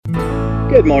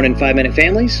Good morning, 5-Minute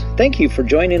Families. Thank you for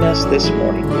joining us this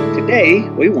morning. Today,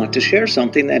 we want to share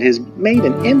something that has made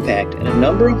an impact in a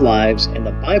number of lives and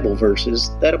the Bible verses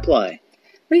that apply.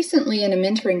 Recently, in a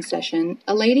mentoring session,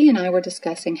 a lady and I were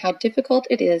discussing how difficult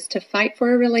it is to fight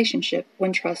for a relationship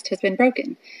when trust has been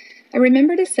broken. I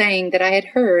remembered a saying that I had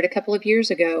heard a couple of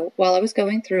years ago while I was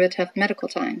going through a tough medical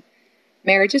time.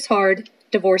 Marriage is hard,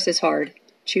 divorce is hard,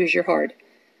 choose your hard.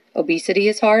 Obesity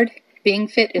is hard, being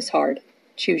fit is hard,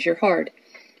 choose your hard.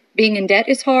 Being in debt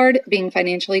is hard, being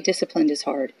financially disciplined is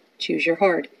hard, choose your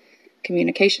hard.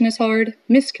 Communication is hard,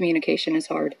 miscommunication is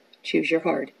hard, choose your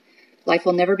hard. Life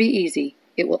will never be easy,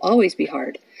 it will always be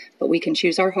hard, but we can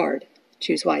choose our hard.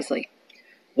 Choose wisely.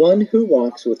 One who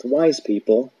walks with wise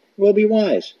people will be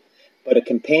wise, but a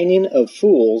companion of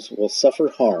fools will suffer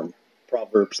harm.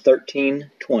 Proverbs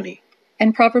 13:20.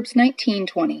 And Proverbs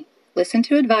 19:20. Listen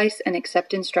to advice and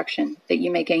accept instruction, that you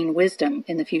may gain wisdom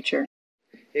in the future.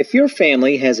 If your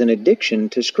family has an addiction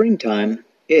to screen time,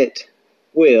 it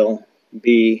will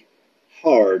be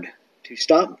hard to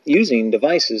stop using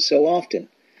devices so often.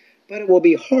 But it will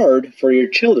be hard for your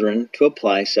children to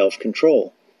apply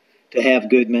self-control, to have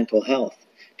good mental health,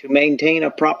 to maintain a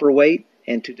proper weight,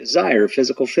 and to desire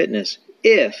physical fitness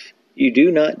if you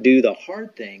do not do the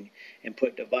hard thing and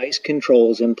put device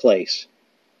controls in place.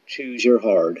 Choose your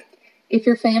hard. If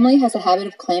your family has a habit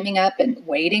of clamming up and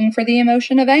waiting for the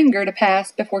emotion of anger to pass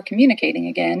before communicating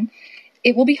again,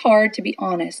 it will be hard to be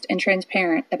honest and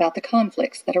transparent about the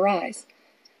conflicts that arise.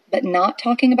 But not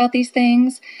talking about these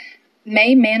things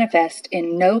may manifest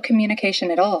in no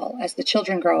communication at all as the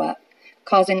children grow up,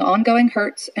 causing ongoing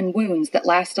hurts and wounds that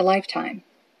last a lifetime.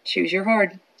 Choose your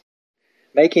hard.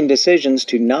 Making decisions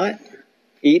to not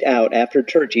eat out after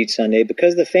church each Sunday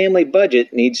because the family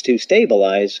budget needs to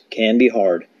stabilize can be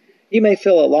hard. You may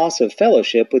feel a loss of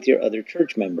fellowship with your other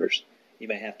church members. You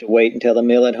may have to wait until the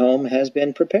meal at home has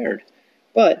been prepared.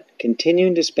 But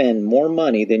continuing to spend more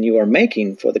money than you are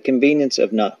making for the convenience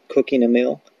of not cooking a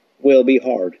meal will be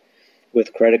hard.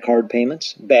 With credit card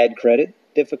payments, bad credit,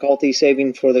 difficulty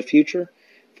saving for the future,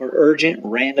 for urgent,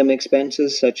 random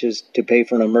expenses such as to pay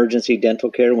for an emergency dental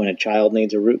care when a child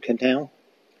needs a root canal,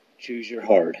 choose your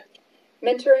hard.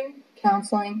 Mentoring,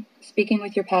 counseling, speaking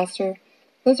with your pastor,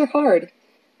 those are hard.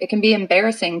 It can be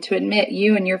embarrassing to admit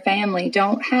you and your family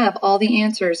don't have all the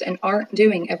answers and aren't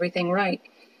doing everything right.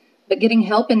 But getting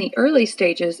help in the early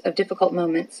stages of difficult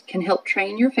moments can help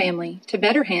train your family to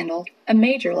better handle a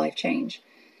major life change.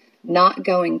 Not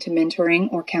going to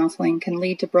mentoring or counseling can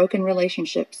lead to broken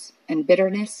relationships and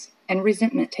bitterness and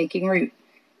resentment taking root.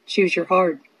 Choose your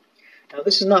hard. Now,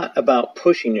 this is not about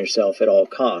pushing yourself at all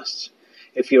costs.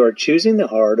 If you are choosing the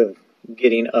hard of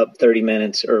getting up 30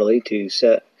 minutes early to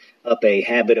set up a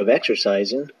habit of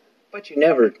exercising, but you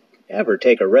never ever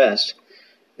take a rest,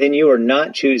 then you are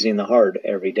not choosing the hard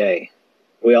every day.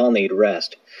 We all need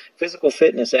rest. Physical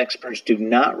fitness experts do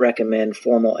not recommend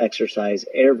formal exercise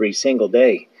every single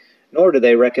day, nor do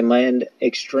they recommend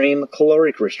extreme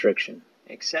caloric restriction,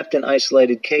 except in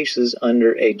isolated cases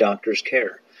under a doctor's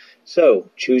care.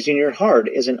 So, choosing your hard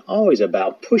isn't always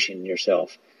about pushing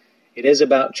yourself. It is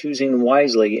about choosing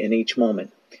wisely in each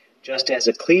moment. Just as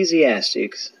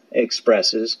Ecclesiastes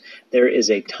expresses, there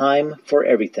is a time for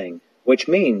everything, which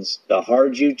means the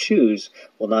hard you choose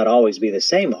will not always be the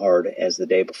same hard as the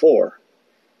day before.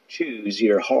 Choose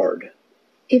your hard.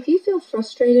 If you feel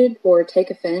frustrated or take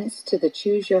offense to the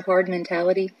choose your hard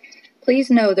mentality,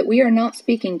 please know that we are not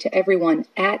speaking to everyone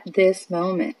at this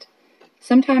moment.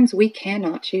 Sometimes we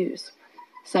cannot choose.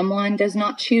 Someone does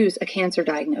not choose a cancer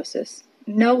diagnosis.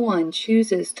 No one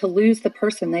chooses to lose the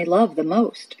person they love the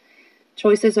most.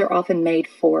 Choices are often made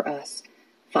for us.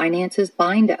 Finances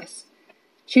bind us.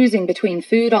 Choosing between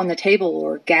food on the table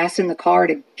or gas in the car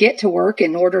to get to work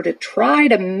in order to try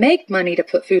to make money to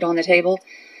put food on the table,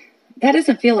 that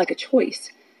doesn't feel like a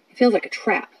choice. It feels like a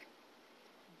trap.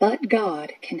 But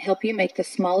God can help you make the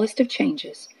smallest of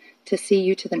changes to see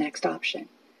you to the next option.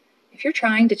 If you're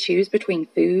trying to choose between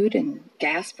food and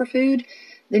gas for food,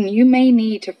 then you may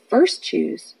need to first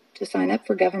choose to sign up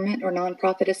for government or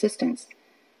nonprofit assistance.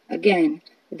 Again,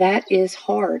 that is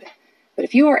hard. But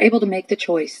if you are able to make the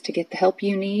choice to get the help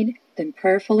you need, then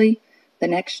prayerfully, the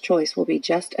next choice will be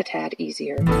just a tad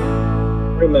easier.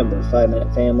 Remember,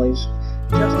 5-Minute Families,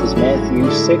 just as Matthew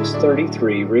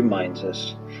 6:33 reminds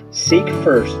us, seek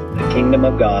first the kingdom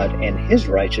of God and His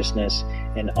righteousness,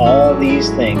 and all these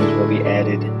things will be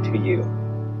added to you.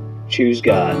 Choose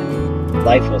God.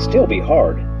 Life will still be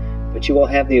hard, but you will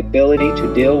have the ability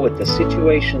to deal with the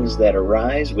situations that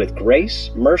arise with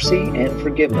grace, mercy, and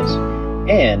forgiveness,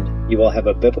 and you will have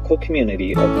a biblical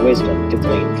community of wisdom to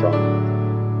glean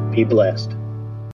from. Be blessed.